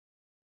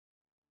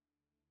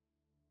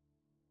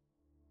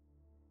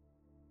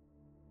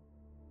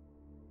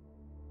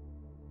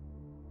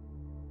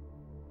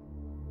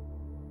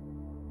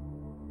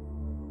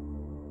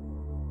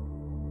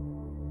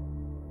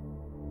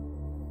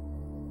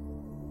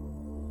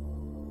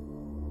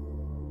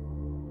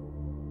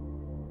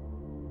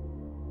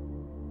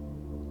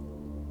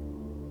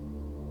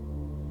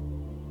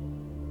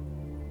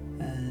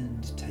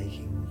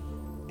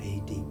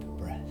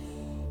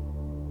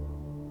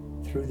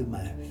through the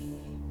mouth,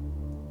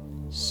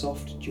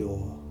 soft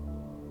jaw,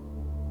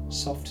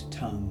 soft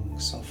tongue,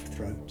 soft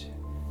throat.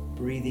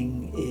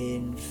 Breathing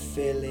in,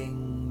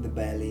 filling the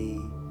belly,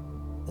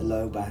 the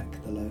low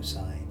back, the low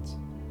sides.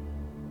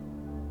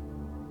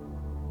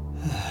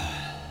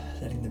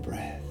 Letting the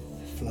breath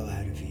flow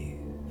out of you,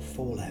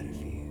 fall out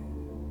of you.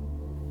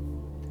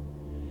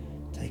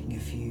 Taking a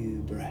few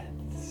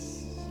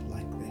breaths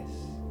like this.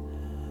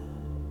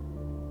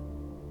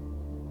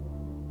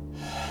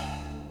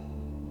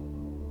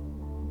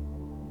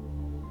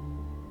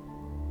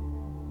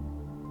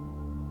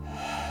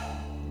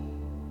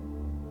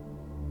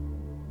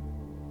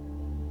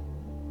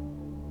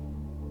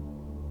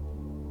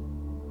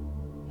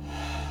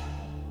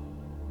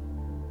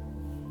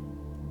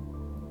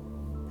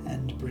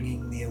 And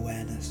bringing the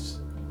awareness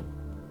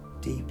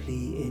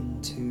deeply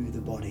into the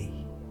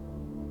body.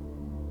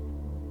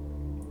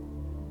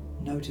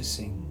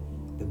 Noticing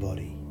the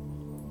body,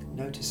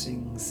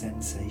 noticing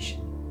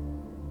sensation.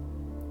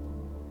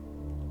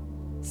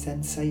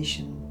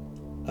 Sensation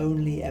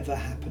only ever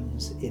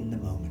happens in the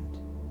moment.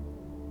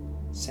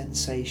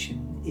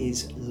 Sensation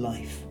is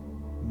life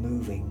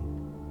moving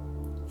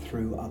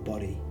through our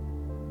body.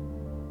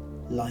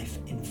 Life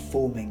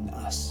informing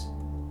us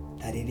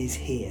that it is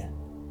here.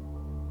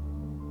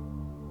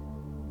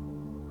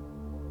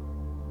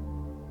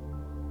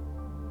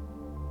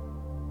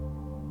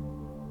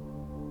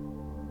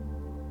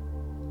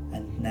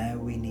 And now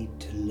we need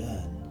to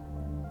learn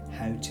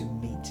how to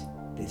meet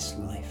this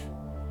life,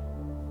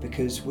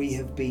 because we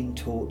have been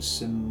taught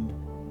some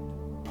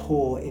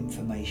poor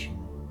information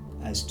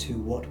as to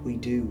what we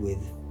do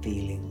with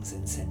feelings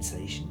and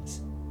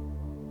sensations.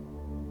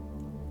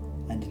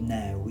 And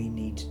now we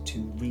need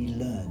to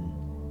relearn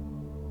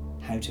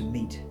how to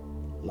meet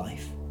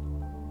life,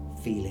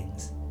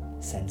 feelings,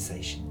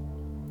 sensation,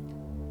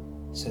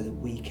 so that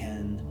we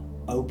can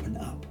open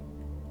up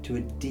to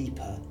a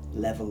deeper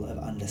level of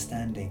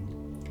understanding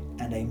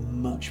and a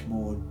much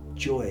more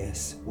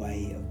joyous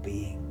way of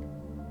being.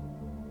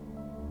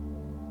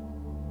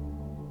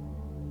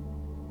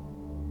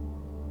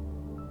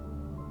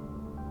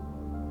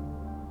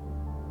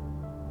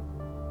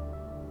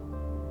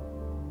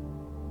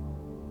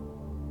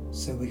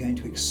 So we're going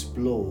to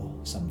explore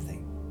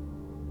something.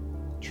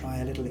 Try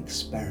a little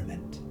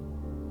experiment.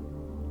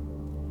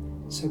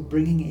 So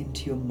bringing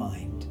into your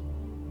mind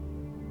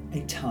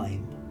a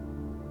time,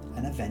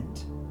 an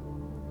event,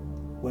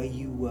 where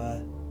you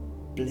were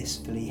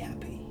blissfully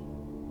happy,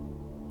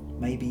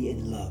 maybe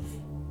in love.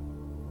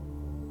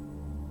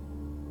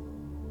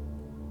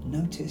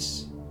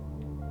 Notice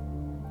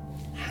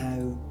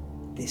how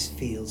this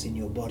feels in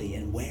your body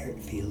and where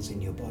it feels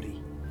in your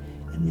body,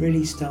 and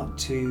really start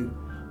to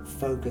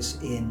focus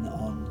in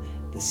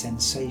on the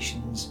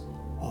sensations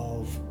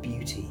of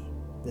beauty,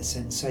 the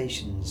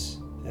sensations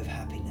of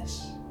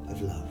happiness,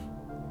 of love.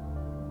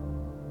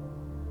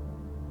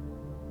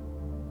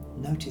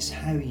 Notice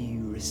how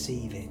you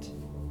receive it.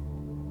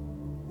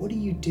 What do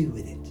you do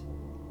with it?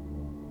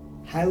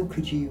 How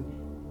could you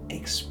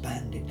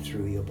expand it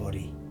through your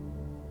body,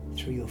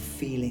 through your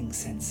feeling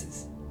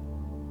senses?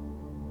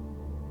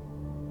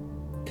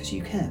 Because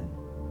you can.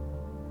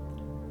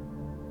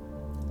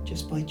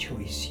 Just by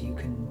choice, you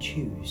can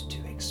choose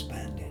to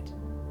expand it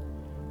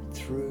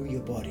through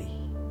your body.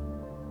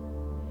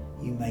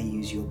 You may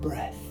use your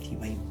breath, you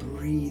may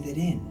breathe it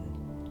in.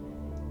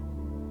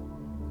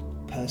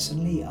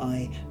 Personally,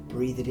 I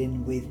breathe it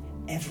in with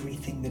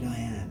everything that I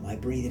am. I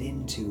breathe it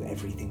into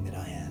everything that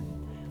I am.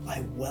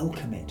 I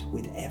welcome it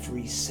with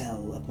every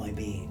cell of my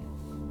being.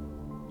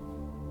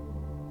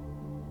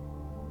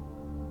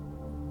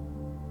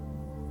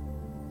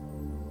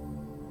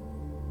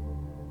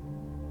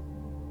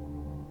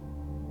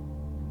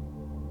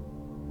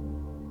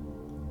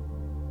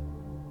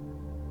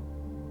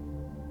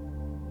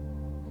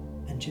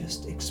 And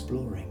just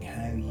exploring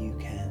how you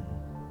can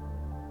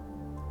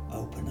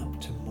open up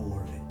to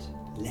more of it,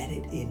 let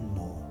it in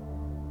more,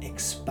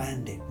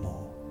 expand it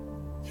more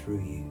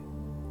through you.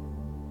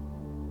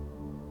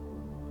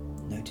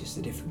 Notice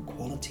the different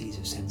qualities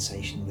of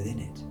sensation within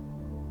it.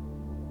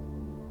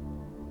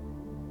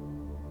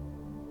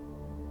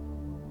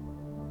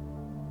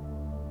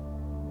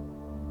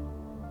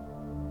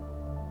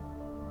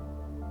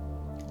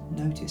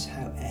 Notice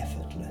how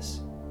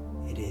effortless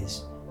it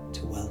is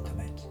to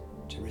welcome it,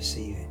 to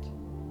receive it,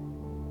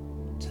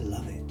 to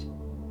love it.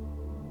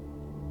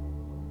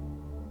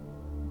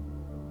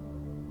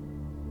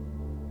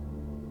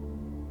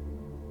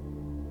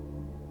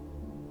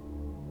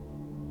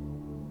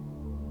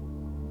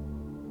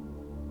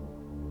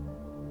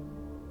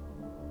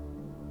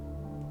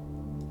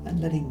 And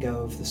letting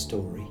go of the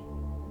story,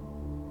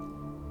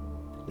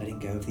 letting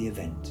go of the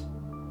event,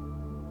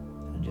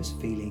 and just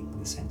feeling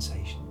the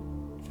sensation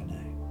for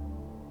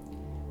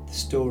now. The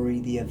story,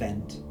 the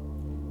event,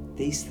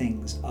 these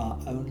things are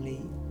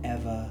only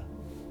ever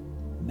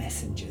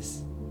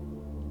messengers.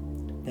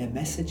 They're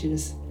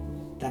messages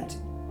that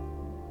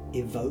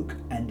evoke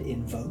and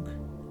invoke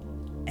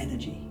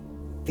energy,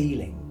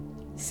 feeling,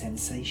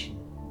 sensation.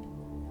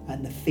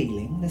 And the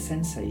feeling, the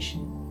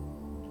sensation,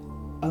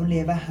 only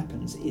ever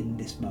happens in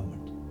this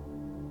moment.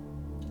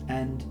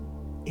 And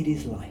it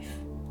is life.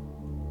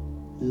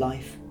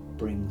 Life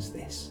brings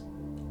this.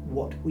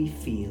 What we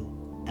feel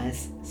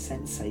as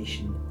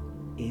sensation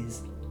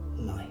is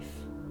life.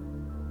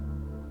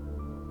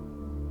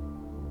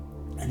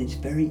 And it's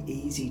very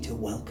easy to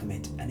welcome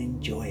it and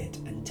enjoy it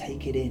and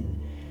take it in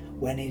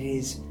when it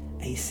is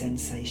a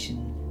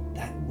sensation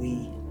that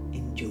we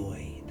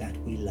enjoy, that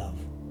we love.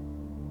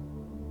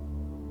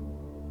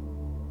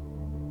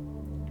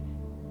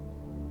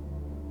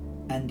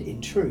 And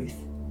in truth,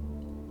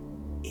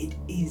 it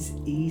is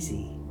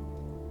easy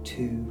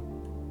to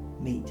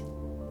meet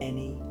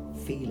any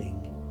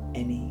feeling,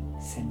 any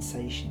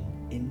sensation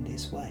in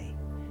this way.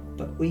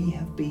 But we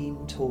have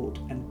been taught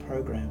and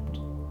programmed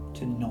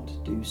to not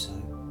do so.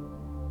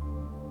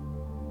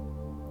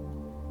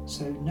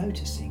 So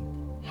noticing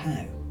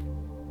how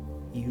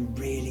you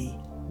really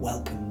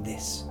welcome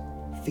this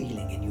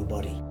feeling in your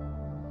body,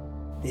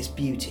 this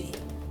beauty,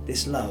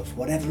 this love,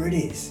 whatever it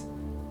is.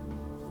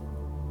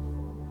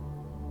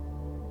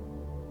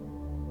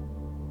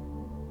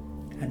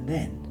 And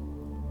then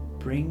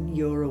bring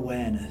your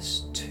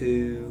awareness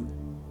to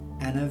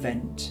an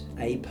event,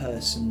 a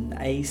person,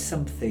 a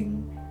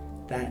something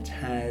that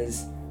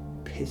has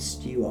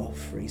pissed you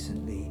off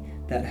recently,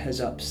 that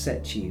has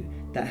upset you,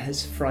 that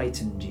has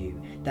frightened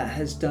you, that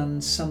has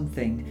done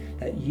something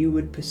that you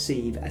would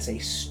perceive as a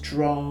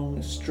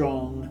strong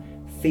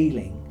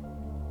feeling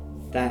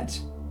that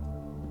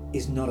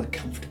is not a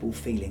comfortable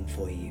feeling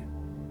for you.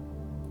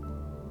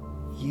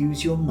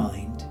 Use your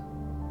mind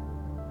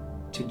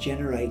to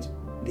generate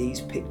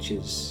these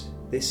pictures,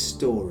 this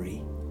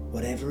story,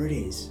 whatever it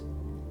is.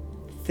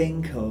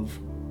 Think of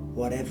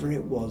whatever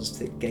it was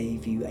that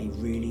gave you a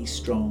really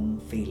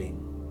strong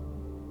feeling.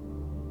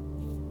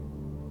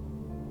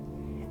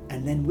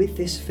 And then with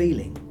this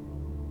feeling,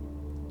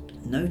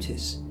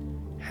 notice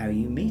how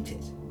you meet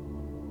it.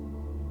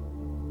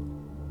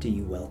 Do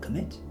you welcome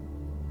it?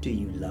 Do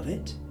you love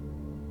it?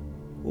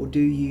 Or do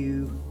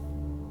you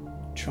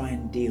try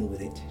and deal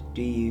with it?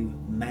 Do you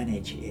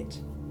manage it?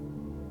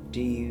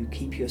 Do you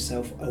keep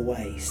yourself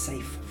away,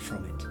 safe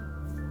from it?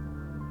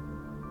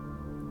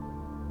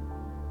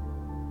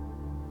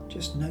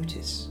 Just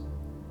notice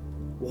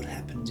what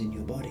happens in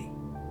your body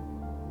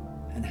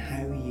and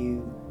how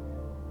you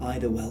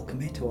either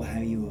welcome it or how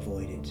you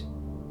avoid it.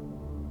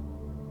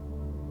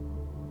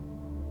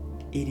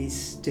 It is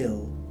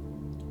still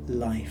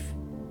life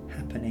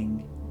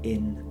happening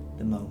in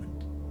the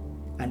moment,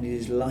 and it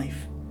is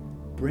life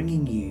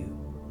bringing you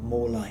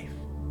more life.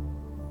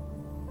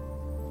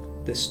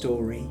 The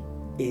story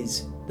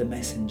is the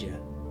messenger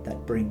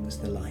that brings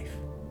the life.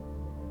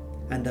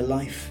 And the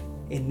life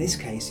in this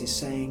case is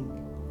saying,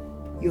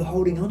 you're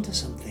holding on to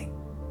something.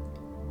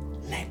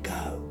 Let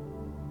go.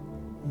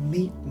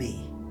 Meet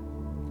me.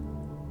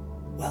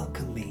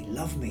 Welcome me.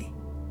 Love me.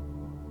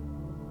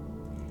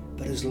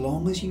 But as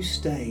long as you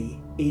stay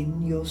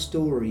in your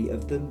story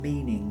of the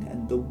meaning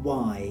and the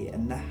why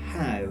and the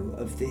how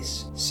of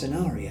this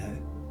scenario,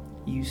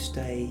 you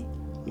stay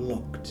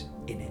locked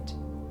in it.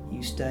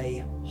 You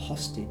stay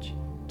hostage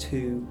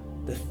to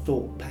the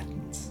thought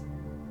patterns.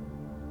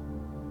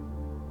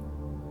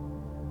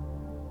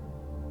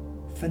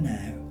 For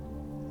now,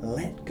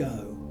 let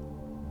go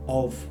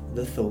of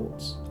the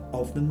thoughts,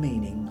 of the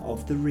meaning,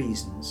 of the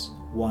reasons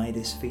why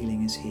this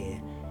feeling is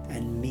here,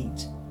 and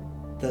meet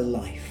the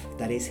life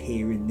that is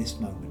here in this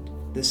moment,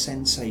 the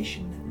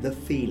sensation, the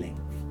feeling.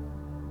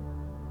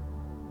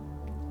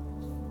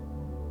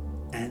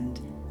 And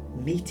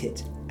meet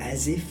it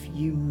as if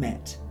you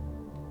met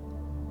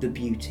the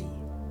beauty,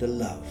 the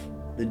love,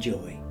 the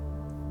joy.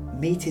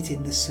 Meet it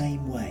in the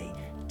same way.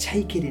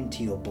 Take it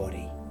into your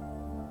body.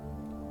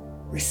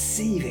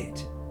 Receive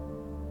it.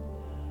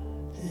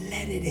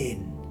 Let it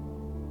in.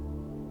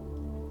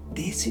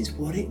 This is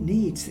what it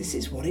needs. This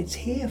is what it's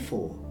here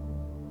for.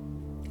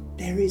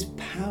 There is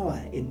power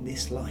in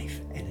this life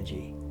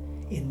energy,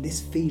 in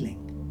this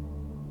feeling.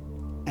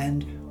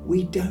 And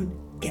we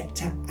don't get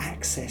to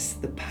access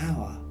the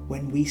power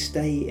when we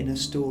stay in a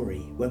story,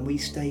 when we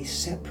stay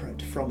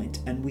separate from it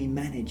and we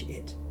manage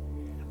it.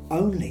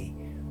 Only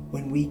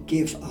when we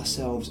give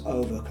ourselves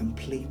over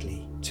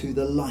completely to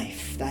the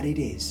life that it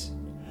is.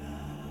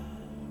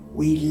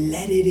 We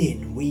let it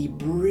in, we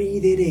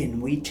breathe it in,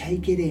 we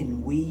take it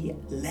in, we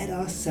let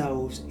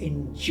ourselves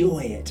enjoy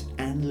it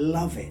and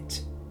love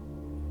it.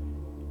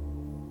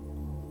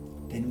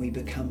 Then we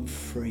become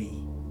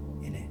free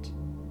in it.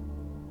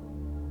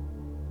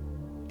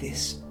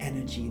 This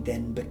energy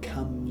then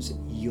becomes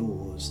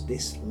yours.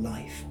 This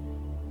life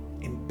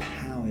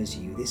empowers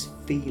you. This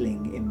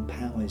feeling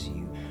empowers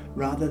you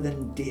rather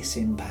than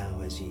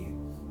disempowers you.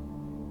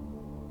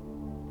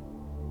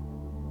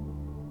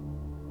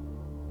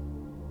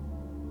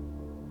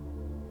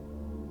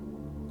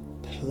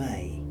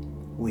 Play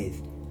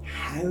with,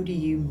 how do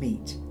you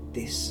meet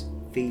this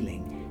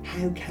feeling?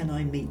 How can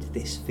I meet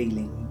this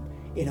feeling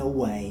in a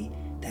way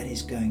that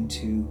is going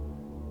to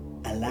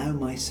allow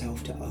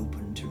myself to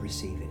open to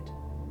receive it?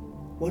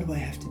 What do I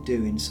have to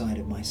do inside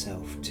of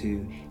myself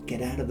to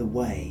get out of the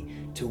way,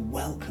 to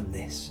welcome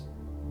this,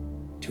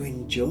 to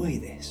enjoy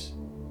this?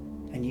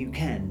 And you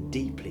can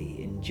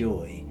deeply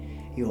enjoy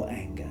your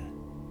anger,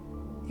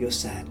 your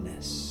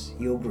sadness,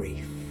 your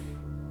grief.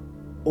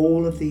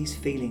 All of these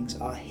feelings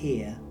are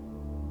here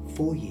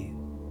for you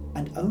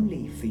and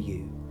only for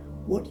you.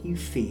 What you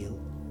feel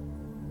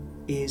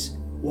is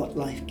what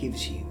life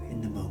gives you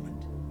in the moment.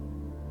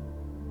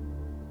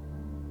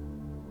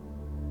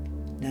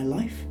 Now,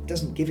 life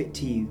doesn't give it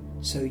to you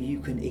so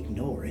you can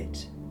ignore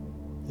it.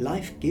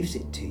 Life gives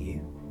it to you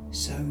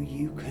so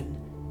you can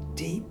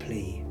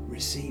deeply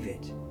receive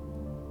it,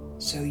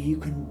 so you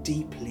can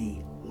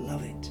deeply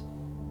love it.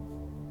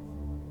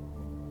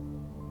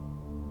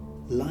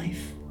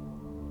 Life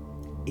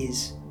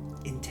is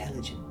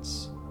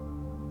intelligence.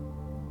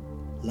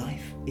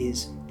 Life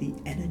is the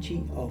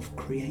energy of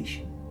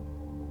creation.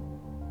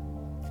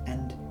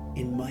 And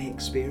in my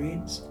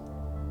experience,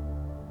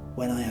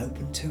 when I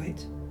open to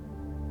it,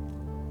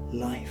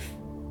 life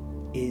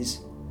is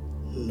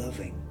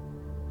loving.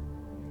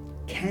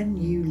 Can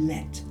you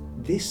let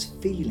this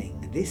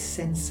feeling, this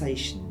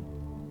sensation,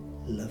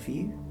 love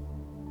you?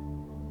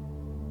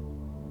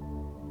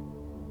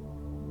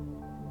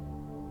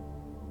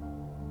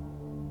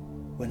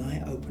 When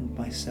I opened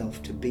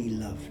myself to be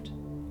loved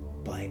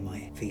by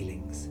my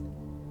feelings,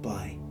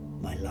 by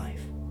my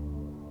life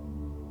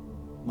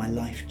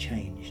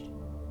changed.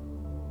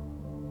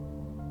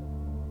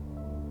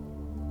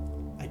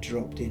 I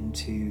dropped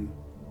into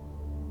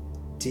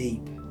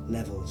deep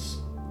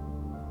levels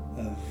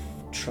of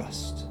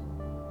trust,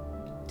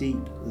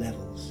 deep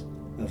levels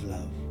of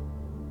love,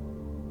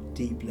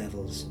 deep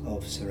levels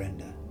of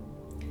surrender.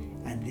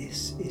 And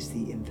this is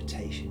the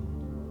invitation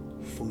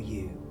for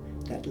you,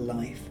 that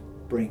life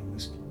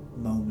brings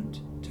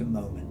moment to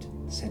moment,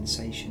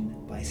 sensation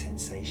by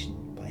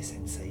sensation by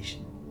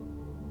sensation.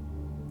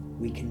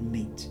 We can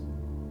meet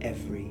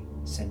every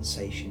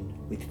sensation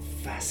with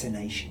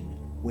fascination,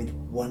 with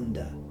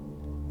wonder,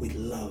 with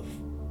love.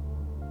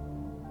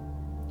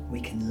 We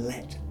can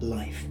let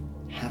life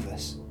have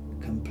us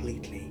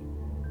completely.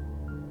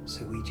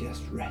 So we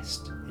just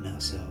rest in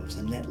ourselves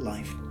and let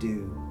life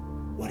do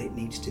what it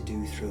needs to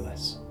do through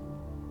us.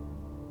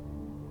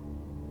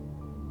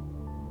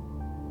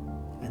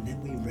 And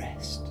then we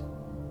rest,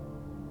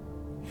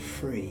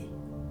 free,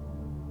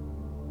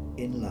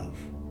 in love,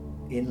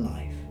 in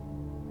life.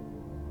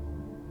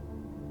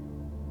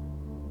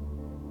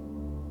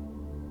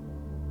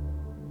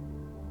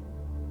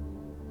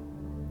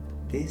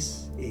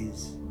 This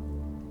is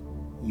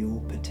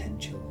your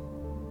potential.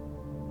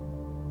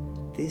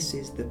 This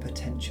is the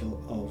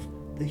potential of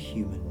the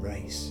human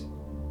race.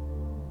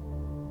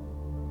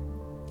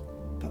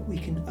 But we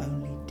can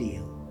only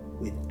deal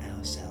with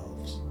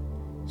ourselves.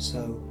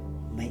 So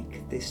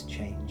make this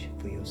change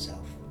for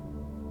yourself.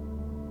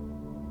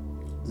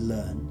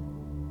 Learn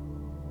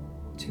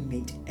to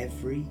meet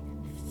every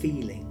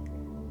feeling,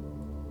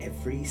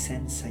 every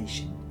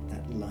sensation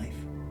that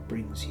life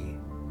brings you.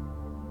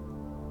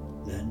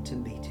 Learn to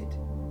meet it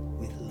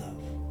with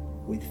love,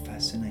 with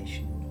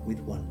fascination, with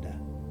wonder.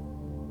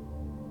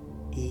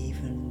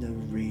 Even the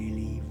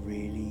really,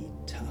 really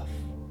tough,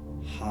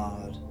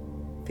 hard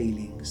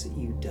feelings that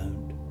you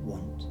don't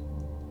want,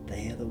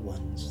 they are the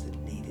ones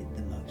that need it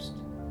the most.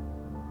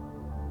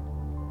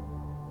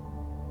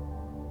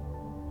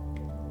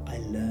 I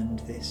learned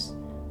this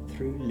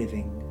through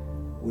living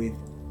with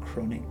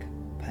chronic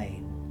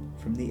pain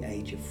from the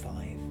age of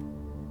 5.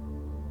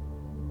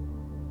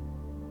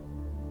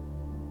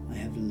 I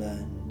have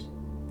learned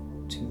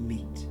to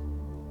meet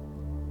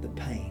the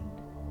pain,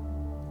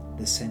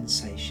 the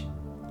sensation,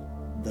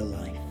 the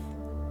life.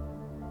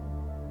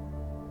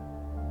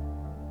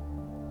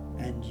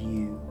 And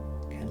you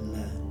can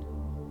learn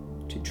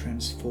to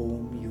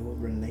transform your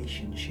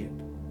relationship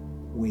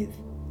with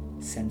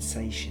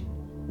sensation,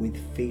 with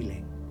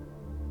feeling.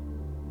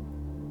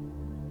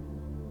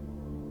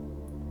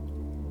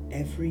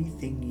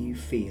 Everything you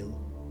feel,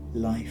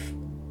 life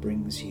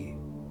brings you.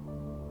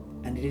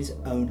 And it is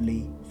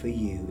only for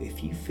you.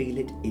 If you feel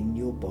it in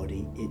your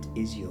body, it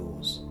is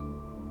yours.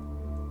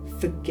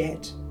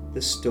 Forget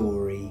the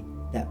story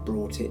that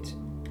brought it,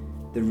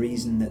 the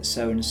reason that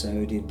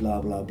so-and-so did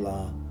blah blah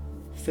blah.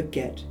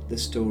 Forget the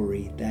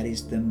story, that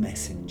is the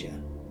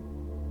messenger.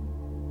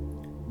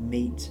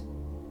 Meet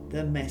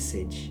the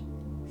message.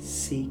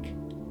 Seek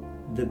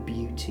the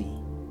beauty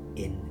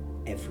in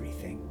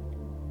everything.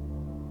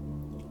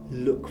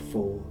 Look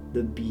for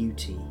the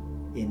beauty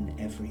in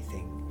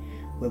everything.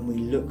 When we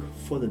look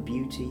for the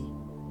beauty,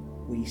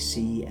 we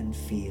see and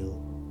feel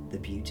the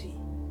beauty.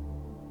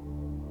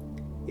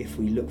 If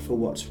we look for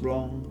what's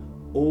wrong,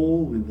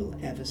 all we will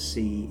ever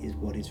see is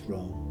what is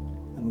wrong,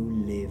 and we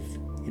will live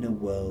in a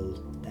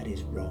world that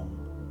is wrong.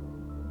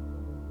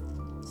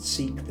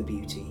 Seek the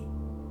beauty.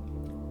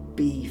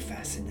 Be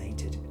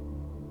fascinated.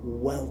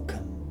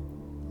 Welcome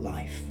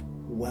life.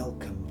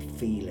 Welcome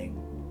feeling.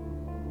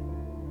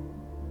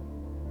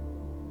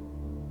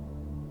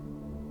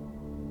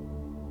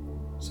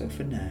 So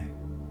for now,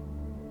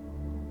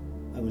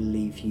 I will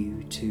leave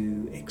you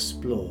to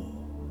explore,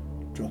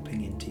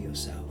 dropping into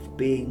yourself,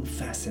 being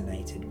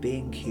fascinated,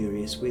 being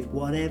curious with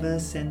whatever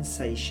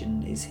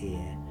sensation is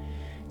here.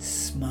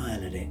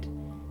 Smile at it,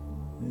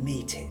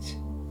 meet it,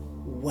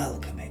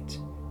 welcome it,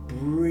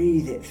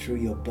 breathe it through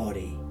your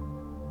body.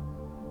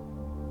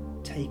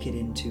 Take it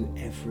into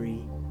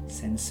every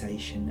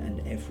sensation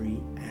and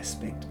every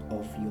aspect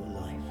of your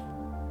life,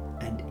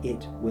 and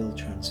it will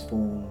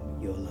transform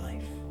your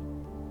life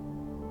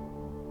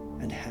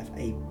and have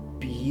a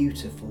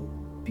beautiful,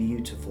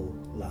 beautiful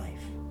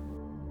life.